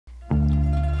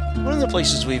One of the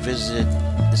places we visited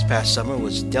this past summer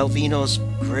was Delvino's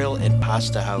Grill and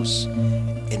Pasta House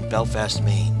in Belfast,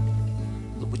 Maine,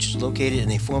 which is located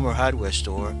in a former hardware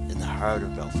store in the heart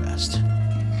of Belfast.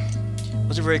 It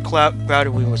wasn't very crowded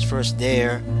when we was first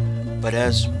there, but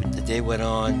as the day went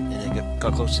on and it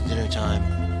got close to dinner time,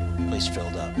 the place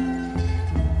filled up.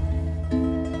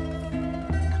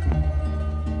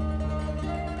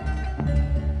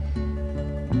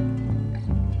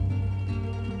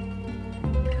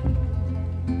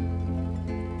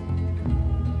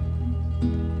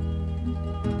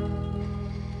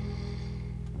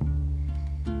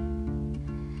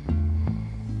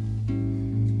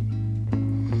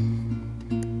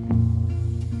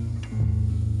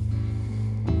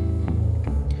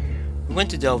 We went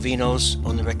to Delvino's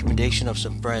on the recommendation of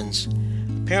some friends.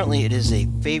 Apparently it is a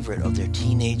favorite of their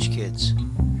teenage kids,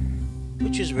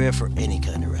 which is rare for any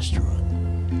kind of restaurant.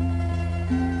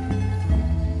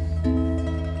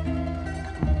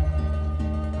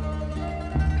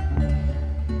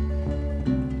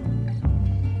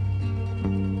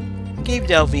 I gave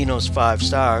Delvino's 5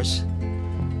 stars.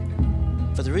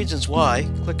 For the reasons why,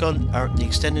 click on the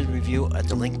extended review at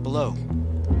the link below.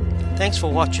 Thanks for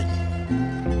watching.